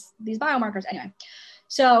seen these biomarkers. Anyway,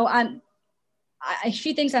 so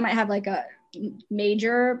she thinks I might have a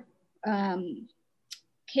major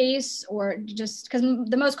case, or just because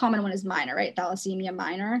the most common one is minor, right? Thalassemia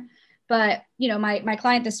minor. But, you know, my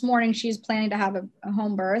client this morning, she's planning to have a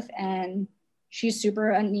home birth, and she's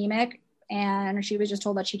super anemic, and she was just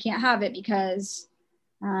told that she can't have it because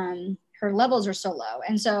her levels are so low.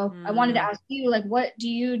 And so I wanted to ask you, like, what do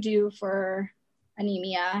you do for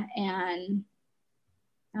anemia, and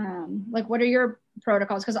like, what are your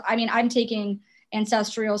protocols? Because I mean, I'm taking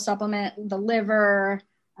ancestral supplement, the liver,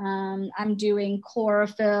 I'm doing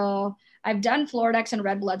chlorophyll, I've done Floridex and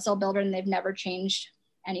red blood cell builder, and they've never changed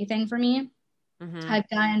anything for me.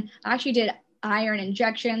 I actually did iron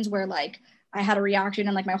injections where like I had a reaction,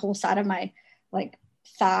 and like my whole side of my like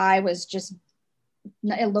thigh was just,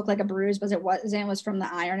 it looked like a bruise, but it wasn't. It was from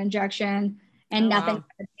the iron injection, and nothing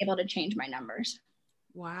was able to change my numbers.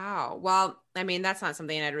 Wow. Well, I mean, that's not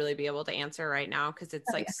something I'd really be able to answer right now because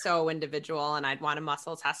it's like so individual, and I'd want to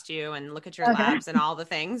muscle test you and look at your labs and all the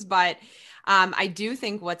things. But I do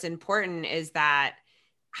think what's important is that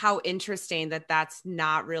how interesting that that's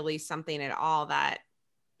not really something at all that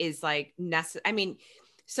is like necessary. I mean,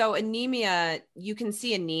 so anemia, you can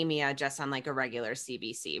see anemia just on like a regular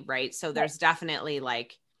CBC, right? So there's definitely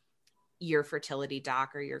like your fertility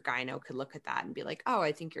doc or your gyno could look at that and be like, oh,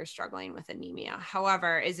 I think you're struggling with anemia.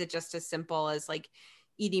 However, is it just as simple as like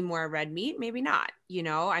eating more red meat? Maybe not, you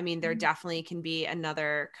know? I mean, there definitely can be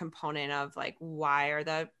another component of like, why are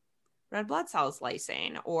the red blood cells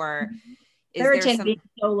lysing? Or is there some... being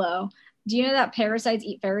so low. Do you know that parasites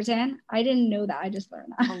eat ferritin? I didn't know that. I just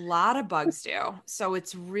learned that. A lot of bugs do. So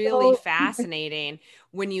it's really fascinating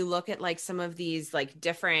when you look at like some of these like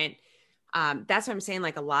different, that's what I'm saying.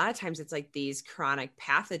 Like a lot of times it's like these chronic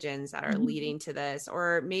pathogens that are leading to this,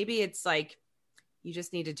 or maybe it's like, you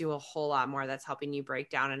just need to do a whole lot more that's helping you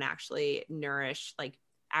break down and actually nourish, like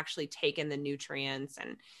actually take in the nutrients.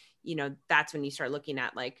 And, you know, that's when you start looking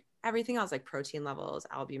at like everything else, like protein levels,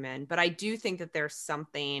 albumin. But I do think that there's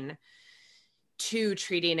something to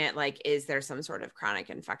treating it. Like, is there some sort of chronic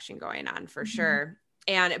infection going on for sure?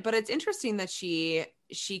 And, but it's interesting that she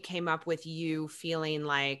came up with you feeling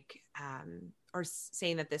like, or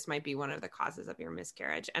saying that this might be one of the causes of your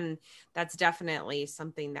miscarriage. And that's definitely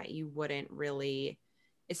something that you wouldn't really,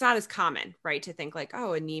 it's not as common, right? To think like,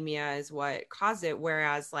 oh, anemia is what caused it.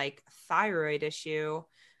 Whereas like thyroid issue,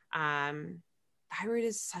 thyroid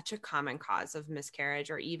is such a common cause of miscarriage,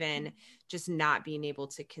 or even just not being able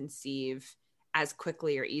to conceive as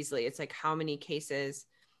quickly or easily. It's like how many cases,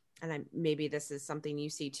 and maybe this is something you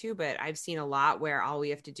see too, but I've seen a lot where all we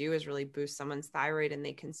have to do is really boost someone's thyroid and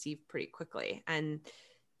they conceive pretty quickly. And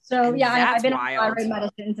so, yeah, I've been on thyroid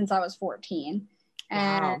medicine since I was 14.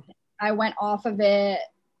 And I went off of it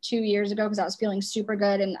 2 years ago because I was feeling super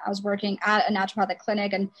good. And I was working at a naturopathic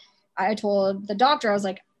clinic. And I told the doctor, I was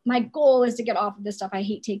like, my goal is to get off of this stuff. I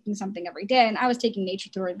hate taking something every day. And I was taking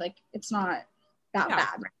Nature-Throid, like it's not that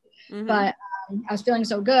bad. Right? But I was feeling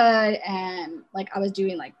so good. And like I was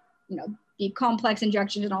doing like, you know, the complex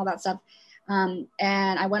injections and all that stuff. And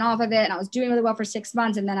I went off of it, and I was doing really well for 6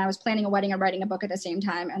 months. And then I was planning a wedding and writing a book at the same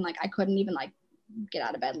time. And like, I couldn't even like get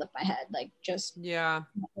out of bed, lift my head, like just, it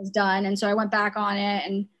was done. And so I went back on it,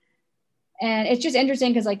 and it's just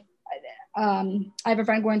interesting. Cause like, I have a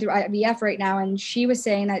friend going through IVF right now, and she was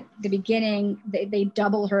saying that the beginning, they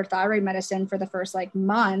double her thyroid medicine for the first like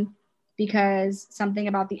month, because something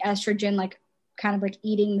about the estrogen, like kind of like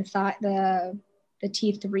eating the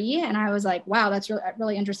T3. And I was like, wow, that's really,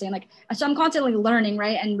 really interesting. Like, so I'm constantly learning,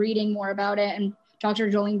 right, and reading more about it. And Dr.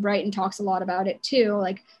 Jolene Brighton talks a lot about it too.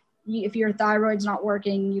 Like, if your thyroid's not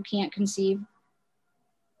working, you can't conceive.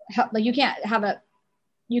 Like, you can't have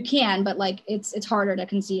you can, but like it's harder to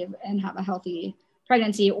conceive and have a healthy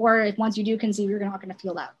pregnancy. Or if once you do conceive, you're not going to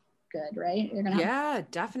feel that good, right? You're gonna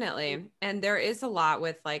definitely. And there is a lot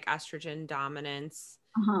with like estrogen dominance.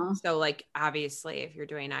 So like, obviously if you're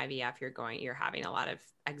doing IVF, you're having a lot of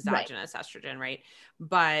exogenous estrogen, right?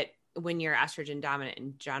 But when you're estrogen dominant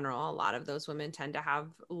in general, a lot of those women tend to have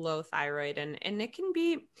low thyroid, and it can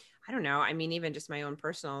be, I don't know. I mean, even just my own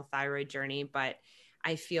personal thyroid journey, but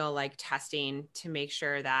I feel like testing to make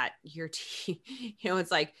sure that your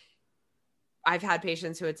it's like, I've had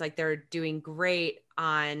patients who it's like they're doing great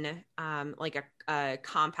on like a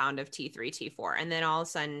compound of T3, T4, and then all of a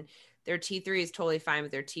sudden their T3 is totally fine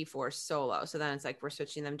with their T4 solo. So then it's like we're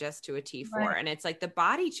switching them just to a T4, and it's like the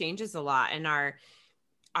body changes a lot, and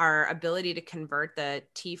our ability to convert the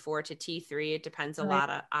T4 to T3, it depends a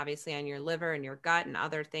lot obviously on your liver and your gut and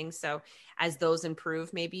other things. So as those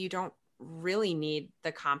improve, maybe you don't really need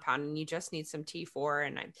the compound and you just need some T4.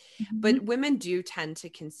 And but women do tend to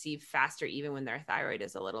conceive faster even when their thyroid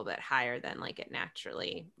is a little bit higher than like it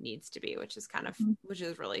naturally needs to be, which is kind of which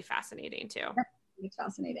is really fascinating too. It's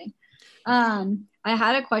fascinating. I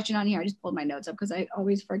had a question on here. I just pulled my notes up because I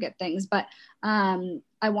always forget things, but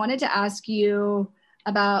I wanted to ask you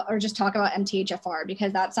about, or just talk about MTHFR,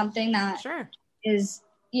 because that's something that is,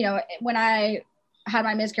 you know, when I had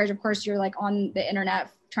my miscarriage, of course, you're like on the internet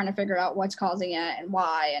trying to figure out what's causing it and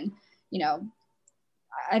why. And, you know,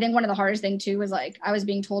 I think one of the hardest thing too was like, I was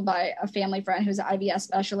being told by a family friend who's an IVF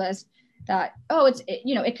specialist that, oh,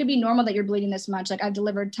 you know, it could be normal that you're bleeding this much. Like I've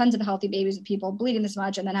delivered tons of healthy babies with people bleeding this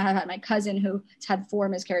much. And then I have had my cousin who's had 4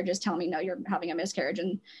 miscarriages tell me, no, you're having a miscarriage.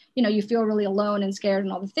 And, you know, you feel really alone and scared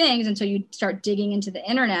and all the things until you start digging into the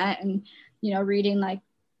internet and, you know, reading like,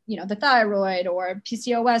 you know, the thyroid or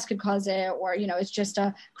PCOS could cause it, or, you know, it's just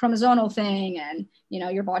a chromosomal thing and, you know,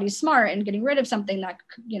 your body's smart and getting rid of something that,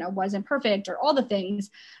 you know, wasn't perfect or all the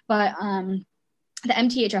things. But the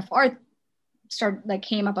MTHFR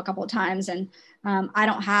came up a couple of times, and I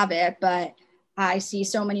don't have it, but I see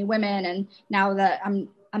so many women. And now that I'm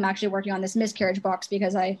actually working on this miscarriage box,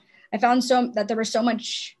 because I found that there was so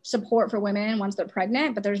much support for women once they're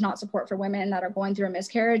pregnant, but there's not support for women that are going through a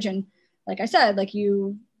miscarriage. And like I said,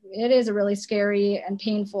 it is a really scary and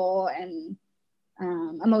painful and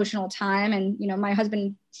emotional time. And, you know, my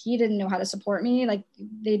husband, he didn't know how to support me. Like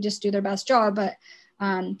they just do their best job, but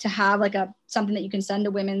to have like something that you can send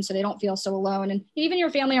to women so they don't feel so alone. And even your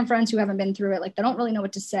family and friends who haven't been through it, like they don't really know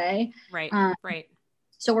what to say. Right. Right.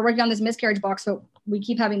 So we're working on this miscarriage box, but we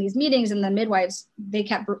keep having these meetings, and the midwives,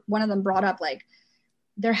 one of them brought up like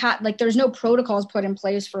there's no protocols put in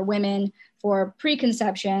place for women for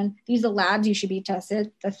preconception. These are the labs you should be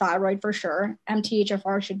tested, the thyroid for sure,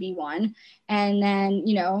 MTHFR should be one. And then,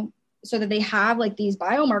 you know, so that they have like these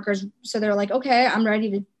biomarkers. So they're like, okay, I'm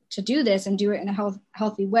ready to do this and do it in a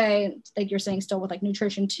healthy way. Like you're saying, still with like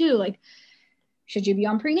nutrition too, like should you be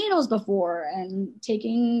on prenatals before and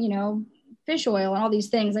taking, you know, fish oil and all these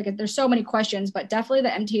things? Like there's so many questions, but definitely the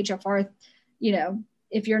MTHFR, you know,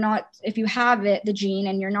 if you have it, the gene,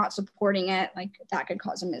 and you're not supporting it, like that could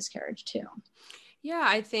cause a miscarriage too. Yeah,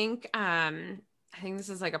 I think this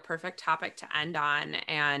is like a perfect topic to end on.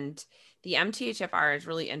 And the MTHFR is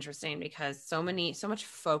really interesting because so much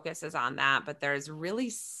focus is on that, but there's really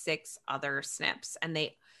 6 other SNPs, and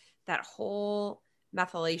that whole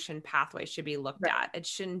methylation pathway should be looked at. It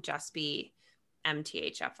shouldn't just be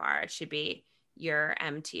MTHFR. It should be your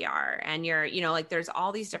MTR and your, you know, like there's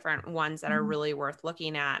all these different ones that are really worth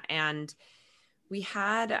looking at. And we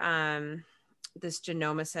had this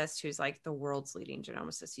genomicist who's like the world's leading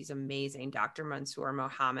genomicist. He's amazing, Dr. Mansour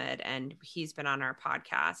Mohammed, and he's been on our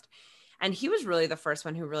podcast. And he was really the first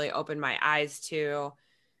one who really opened my eyes to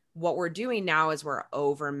what we're doing now is we're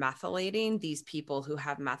over methylating these people who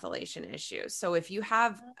have methylation issues. So if you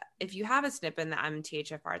have a SNP in the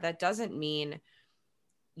MTHFR, that doesn't mean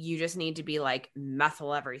you just need to be like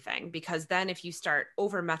methyl everything, because then if you start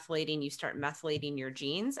over methylating, you start methylating your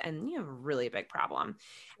genes and you have a really big problem.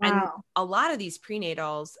 Wow. And a lot of these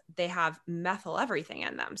prenatals, they have methyl everything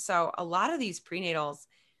in them. So a lot of these prenatals,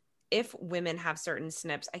 if women have certain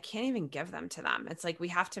SNPs, I can't even give them to them. It's like we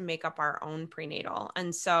have to make up our own prenatal.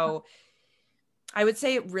 And so I would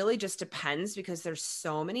say it really just depends, because there's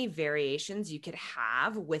so many variations you could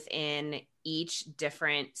have within each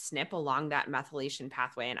different SNP along that methylation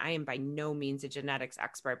pathway. And I am by no means a genetics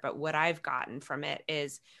expert, but what I've gotten from it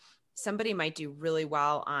is somebody might do really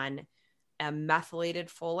well on a methylated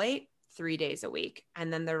folate 3 days a week.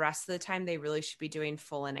 And then the rest of the time they really should be doing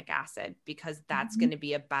folinic acid, because that's going to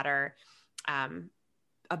be a better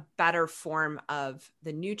form of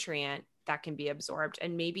the nutrient that can be absorbed.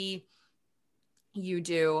 And maybe you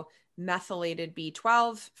do methylated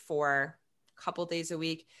B12 for a couple days a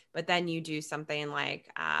week, but then you do something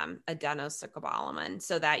like adenosicobalamin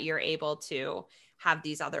so that you're able to have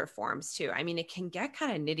these other forms too. I mean, it can get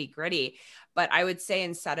kind of nitty gritty, but I would say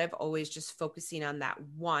instead of always just focusing on that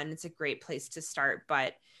one, it's a great place to start.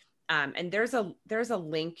 But and there's a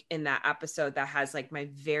link in that episode that has like my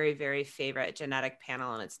very, very favorite genetic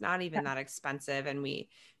panel, and it's not even that expensive. And we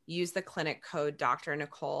use the clinic code Dr.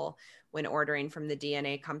 Nicole when ordering from the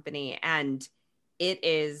DNA company. And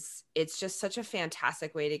it's just such a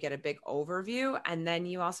fantastic way to get a big overview. And then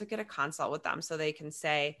you also get a consult with them so they can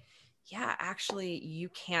say, yeah, actually you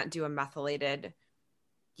can't do a methylated,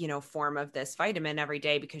 you know, form of this vitamin every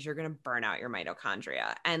day because you're going to burn out your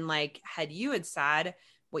mitochondria. And like, had you had said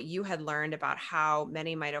what you had learned about how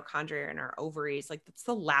many mitochondria are in our ovaries, like that's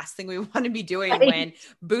the last thing we want to be doing when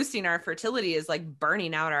boosting our fertility is like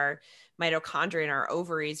burning out our mitochondria in our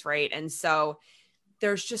ovaries. Right. And so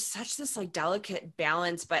there's just such this like delicate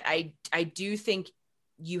balance, but I do think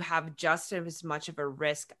you have just as much of a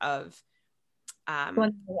risk of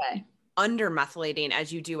going away. under-methylating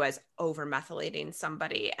as you do as over-methylating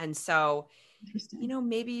somebody. And so,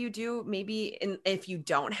 maybe you do, if you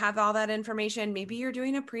don't have all that information, maybe you're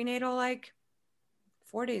doing a prenatal like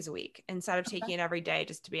 4 days a week instead of taking it every day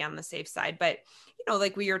just to be on the safe side. But,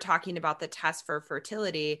 like we were talking about the test for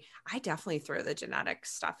fertility, I definitely throw the genetic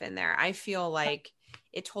stuff in there. I feel like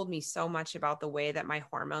it told me so much about the way that my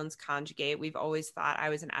hormones conjugate. We've always thought I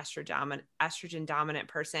was an estrogen dominant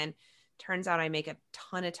person. Turns out I make a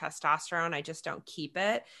ton of testosterone. I just don't keep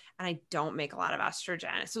it. And I don't make a lot of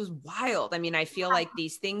estrogen. So it was wild. I mean, I feel like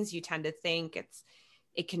these things you tend to think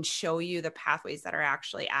it can show you the pathways that are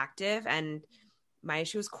actually active. And my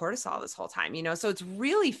issue was cortisol this whole time, so it's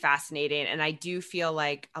really fascinating. And I do feel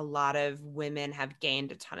like a lot of women have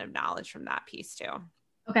gained a ton of knowledge from that piece too.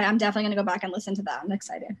 Okay. I'm definitely going to go back and listen to that. I'm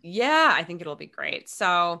excited. Yeah, I think it'll be great.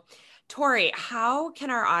 So Torie, how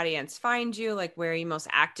can our audience find you? Like, where are you most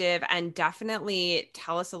active? And definitely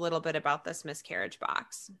tell us a little bit about this miscarriage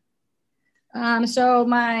box. So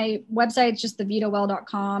my website's just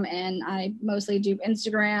thevitawell.com, and I mostly do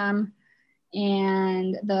Instagram.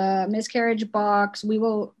 And the miscarriage box,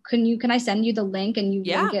 can I send you the link and you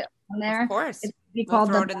link it on there? Of course. We'll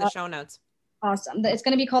throw it in the show notes. Awesome. It's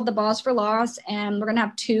going to be called The Boss for Loss. And we're going to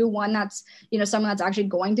have two. One that's, someone that's actually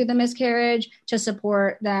going through the miscarriage to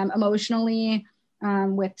support them emotionally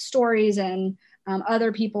with stories and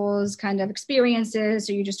other people's kind of experiences.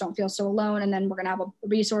 So you just don't feel so alone. And then we're going to have a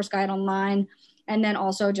resource guide online. And then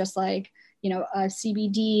also just like, a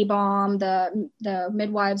CBD balm. The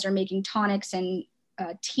midwives are making tonics and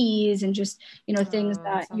teas and just, things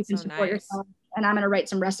that you can support yourself. And I'm going to write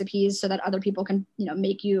some recipes so that other people can,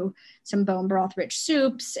 make you some bone broth rich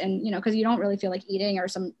soups and, because you don't really feel like eating, or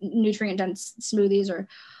some nutrient dense smoothies or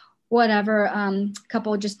whatever,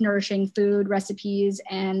 couple just nourishing food recipes.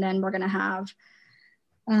 And then we're going to have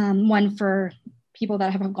one for people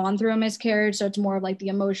that have gone through a miscarriage. So it's more of like the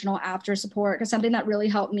emotional after support, because something that really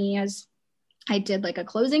helped me is I did like a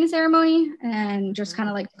closing ceremony and just kind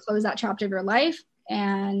of like close that chapter of your life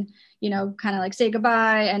and, kind of like say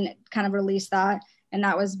goodbye and kind of release that. And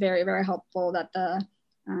that was very, very helpful that the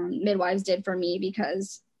midwives did for me,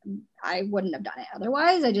 because I wouldn't have done it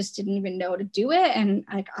otherwise. I just didn't even know to do it. And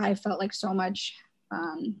I felt like so much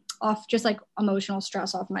off, just like emotional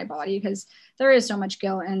stress off my body, because there is so much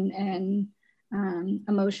guilt and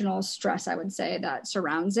emotional stress, I would say, that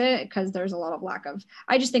surrounds it, because there's a lot of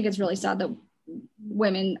I just think it's really sad that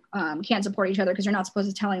women can't support each other, because you're not supposed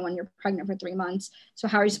to tell anyone you're pregnant for 3 months. So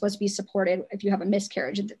how are you supposed to be supported if you have a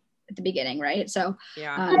miscarriage at the beginning, right? So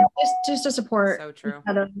just to support each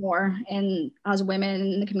other more, and as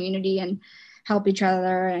women in the community, and help each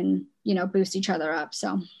other and boost each other up.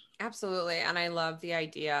 So absolutely. And I love the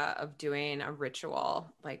idea of doing a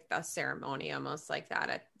ritual, like the ceremony, almost like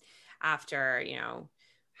that after,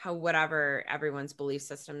 how whatever everyone's belief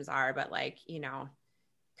systems are, but like,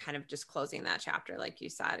 kind of just closing that chapter, like you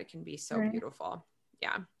said, it can be so beautiful.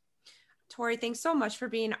 Yeah. Torie, thanks so much for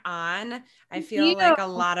being on. I feel like a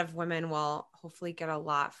lot of women will hopefully get a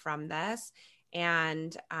lot from this.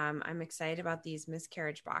 And I'm excited about these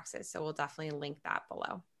miscarriage boxes. So we'll definitely link that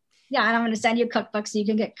below. Yeah. And I'm going to send you a cookbook so you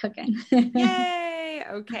can get cooking. Yay.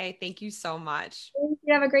 Okay. Thank you so much. Thank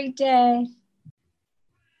you. Have a great day.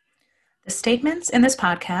 The statements in this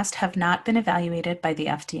podcast have not been evaluated by the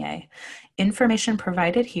FDA. Information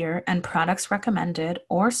provided here and products recommended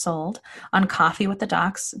or sold on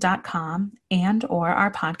coffeewiththedocs.com and or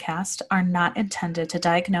our podcast are not intended to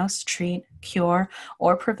diagnose, treat, cure,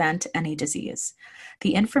 or prevent any disease.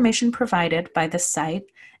 The information provided by this site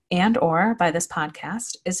and or by this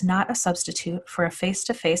podcast is not a substitute for a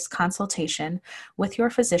face-to-face consultation with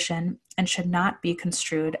your physician and should not be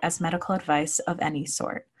construed as medical advice of any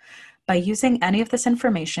sort. By using any of this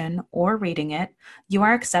information or reading it, you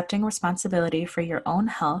are accepting responsibility for your own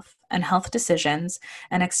health and health decisions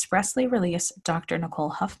and expressly release Dr. Nicole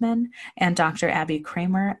Huffman and Dr. Abby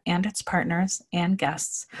Kramer and its partners and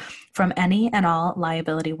guests from any and all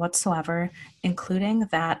liability whatsoever, including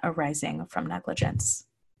that arising from negligence.